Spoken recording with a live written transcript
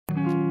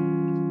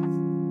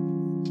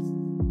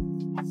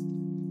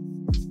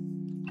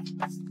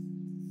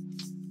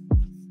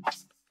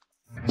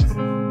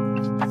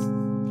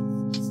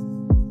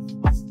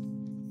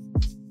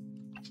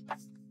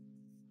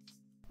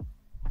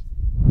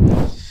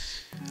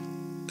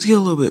Let's get a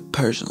little bit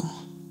personal.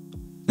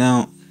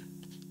 Now,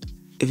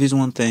 if there's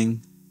one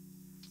thing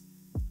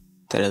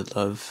that I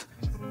love,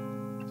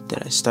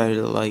 that I started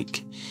to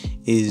like,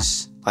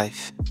 is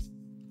life.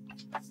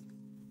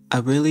 I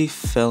really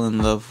fell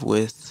in love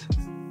with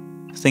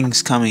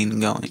things coming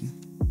and going.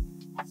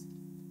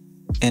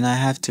 And I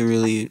have to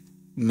really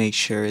make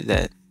sure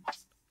that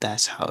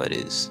that's how it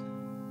is.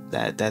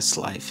 That's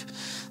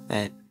life.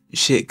 That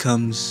shit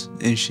comes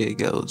and shit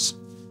goes.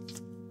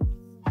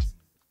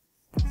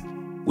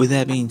 With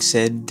that being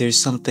said, there's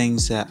some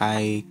things that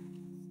I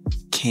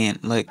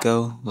can't let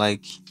go.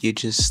 Like, you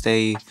just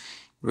stay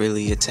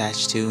really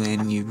attached to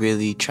and you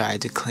really try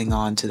to cling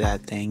on to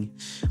that thing.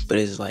 But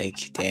it's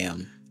like,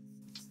 damn,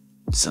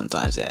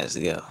 sometimes it has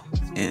to go.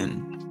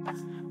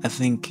 And I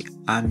think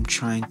I'm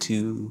trying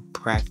to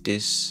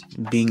practice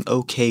being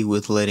okay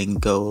with letting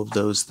go of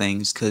those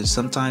things, because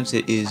sometimes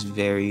it is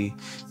very,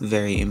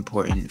 very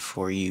important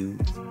for you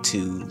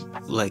to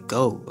let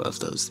go of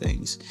those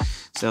things.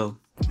 So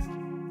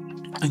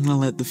I'm gonna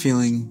let the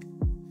feeling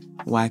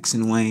wax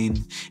and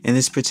wane, and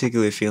this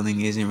particular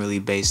feeling isn't really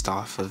based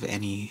off of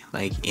any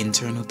like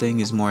internal thing,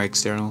 it's more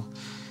external.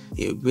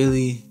 It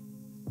really,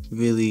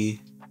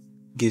 really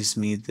gives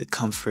me the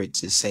comfort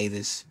to say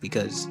this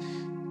because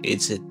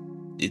it's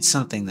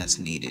something that's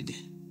needed.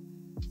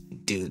 You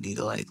do need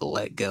to like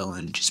let go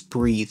and just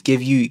breathe.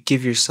 Give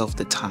yourself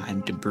the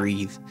time to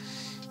breathe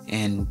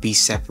and be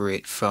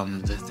separate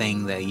from the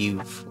thing that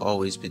you've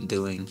always been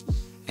doing,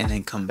 and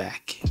then come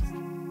back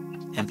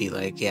and be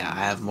like, yeah,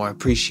 I have more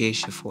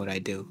appreciation for what I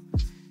do.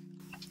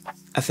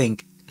 I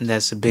think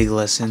that's a big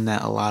lesson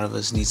that a lot of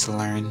us need to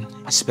learn,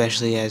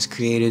 especially as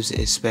creatives,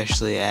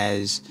 especially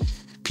as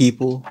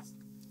people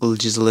who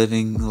just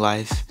living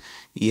life.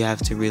 You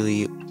have to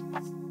really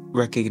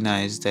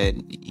recognize that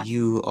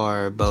you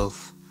are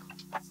both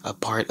a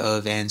part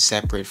of and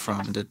separate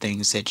from the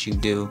things that you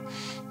do.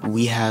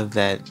 We have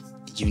that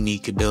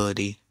unique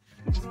ability.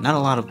 Not a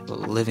lot of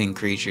living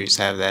creatures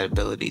have that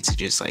ability to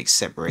just like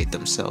separate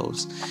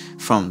themselves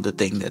from the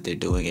thing that they're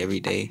doing every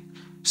day.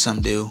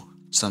 Some do,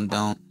 some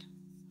don't.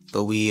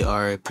 But we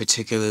are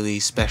particularly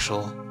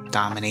special,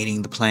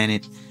 dominating the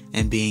planet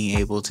and being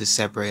able to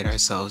separate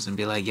ourselves and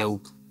be like,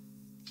 yo,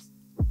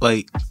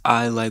 like,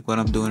 I like what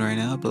I'm doing right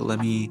now, but let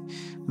me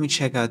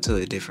check out to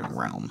a different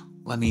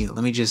realm. Let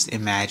me just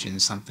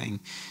imagine something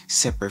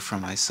separate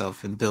from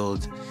myself and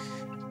build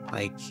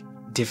like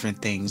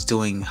different things,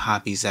 doing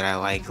hobbies that I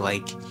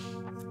like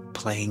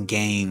playing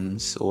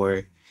games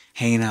or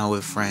hanging out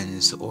with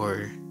friends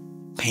or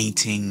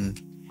painting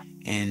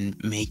and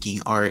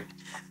making art.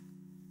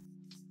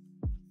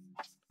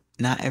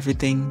 Not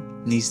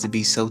everything needs to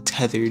be so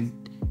tethered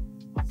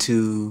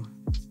to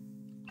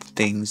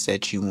things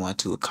that you want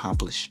to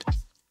accomplish.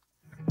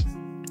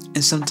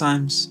 And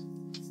sometimes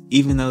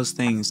even those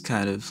things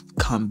kind of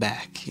come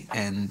back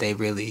and they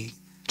really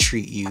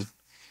treat you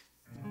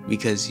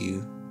because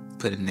you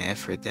put in the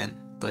effort then.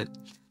 But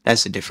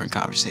that's a different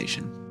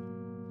conversation.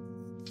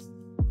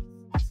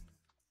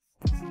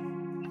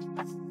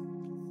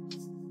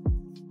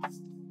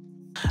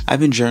 I've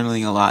been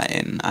journaling a lot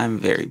and I'm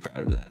very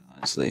proud of that,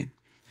 honestly.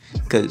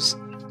 Because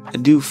I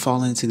do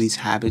fall into these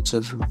habits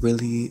of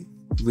really,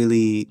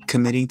 really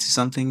committing to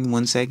something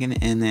 1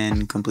 second and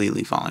then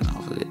completely falling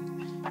off of it.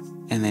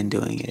 And then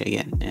doing it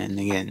again and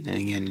again and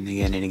again and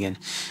again and again.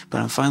 But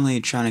I'm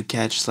finally trying to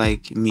catch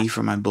like me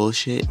for my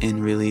bullshit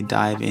and really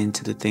dive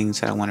into the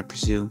things that I want to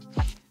pursue.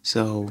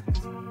 So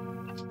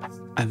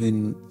I've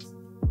been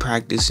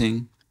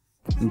practicing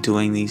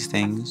doing these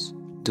things,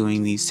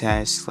 doing these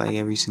tasks like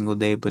every single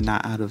day, but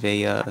not out of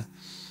a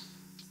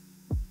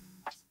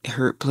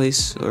hurt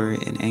place or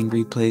an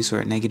angry place or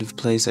a negative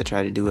place. I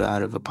try to do it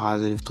out of a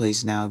positive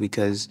place now,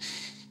 because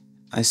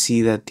I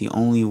see that the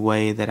only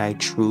way that I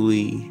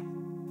truly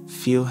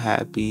feel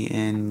happy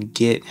and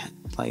get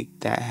like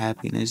that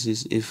happiness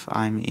is if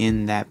I'm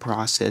in that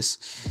process,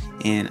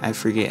 and I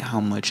forget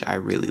how much I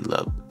really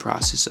love the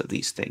process of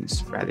these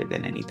things rather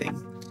than anything.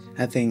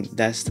 I think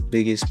that's the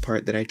biggest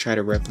part that I try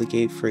to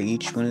replicate for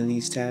each one of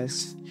these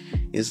tasks,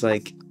 is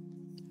like,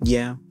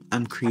 yeah,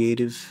 I'm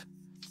creative,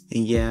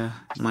 and yeah,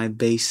 my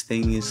base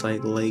thing is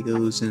like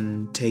Legos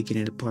and taking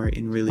it apart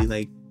and really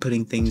like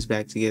putting things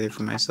back together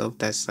for myself.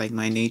 That's like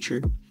my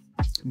nature.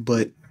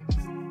 But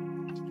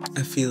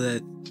I feel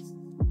that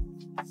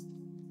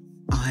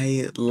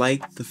I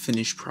like the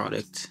finished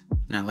product,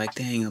 and I like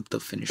to hang up the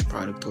finished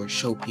product or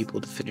show people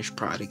the finished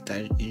product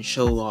and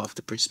show off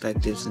the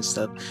perspectives and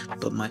stuff.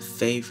 But my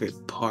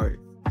favorite part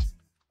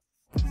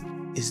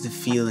is the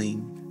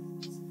feeling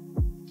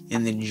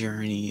and the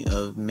journey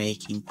of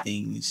making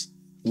things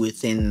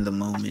within the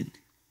moment.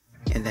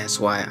 And that's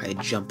why I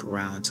jump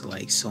around to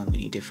like so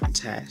many different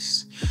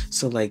tasks.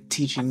 So like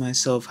teaching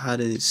myself how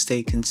to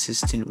stay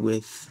consistent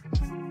with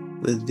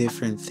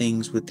different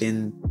things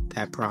within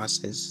that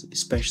process,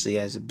 especially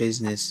as a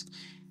business,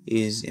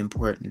 is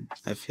important,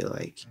 I feel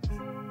like,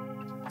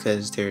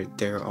 because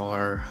there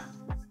are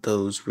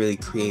those really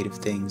creative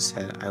things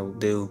that I will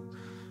do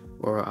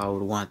or I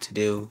would want to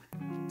do,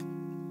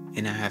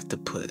 and I have to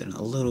put in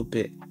a little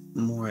bit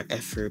more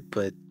effort,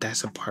 but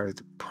that's a part of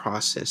the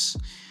process,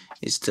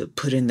 is to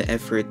put in the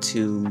effort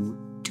to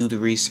do the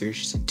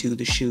research, to do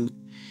the shoot,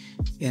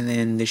 and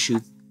then the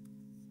shoot,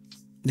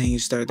 then you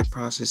start the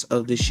process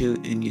of the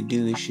shoot, and you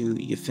do the shoot,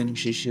 you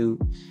finish the shoot,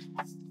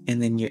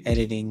 and then you're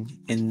editing,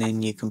 and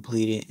then you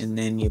complete it, and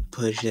then you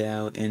push it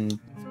out and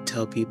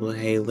tell people,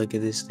 hey, look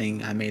at this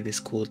thing, I made this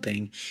cool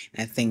thing.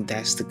 And I think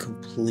that's the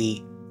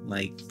complete,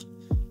 like,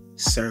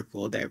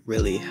 circle that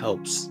really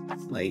helps,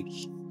 like,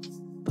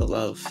 the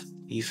love,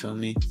 you feel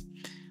me?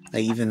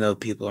 Like, even though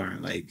people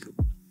aren't, like,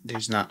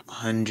 there's not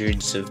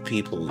hundreds of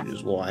people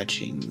just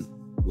watching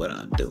what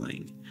I'm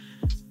doing,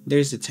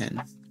 there's the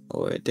 10,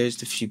 or there's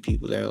the few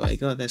people that are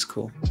like, oh, that's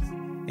cool,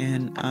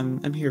 and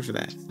I'm here for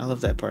that. I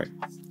love that part.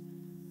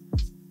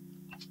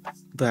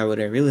 But what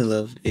I really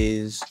love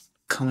is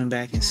coming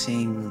back and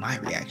seeing my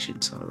reaction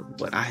to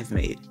what I've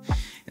made,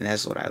 and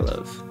that's what I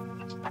love.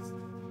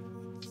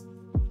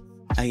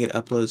 I could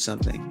upload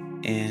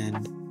something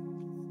and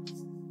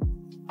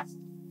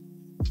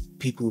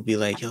people will be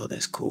like, yo,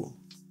 that's cool,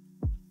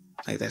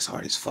 like, that's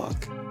hard as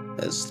fuck,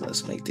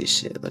 let's make this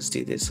shit, let's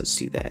do this, let's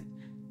do that.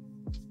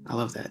 I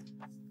love that.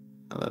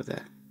 I love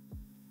that.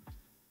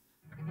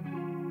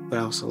 But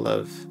I also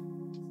love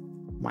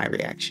my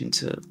reaction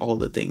to all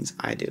the things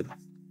I do.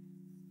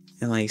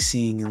 And like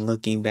seeing and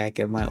looking back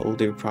at my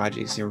older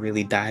projects and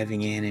really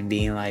diving in and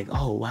being like,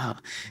 oh wow,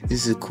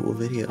 this is a cool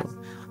video.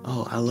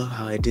 Oh, I love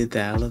how I did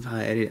that. I love how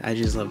I edited. I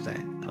just love that.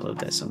 I love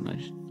that so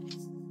much.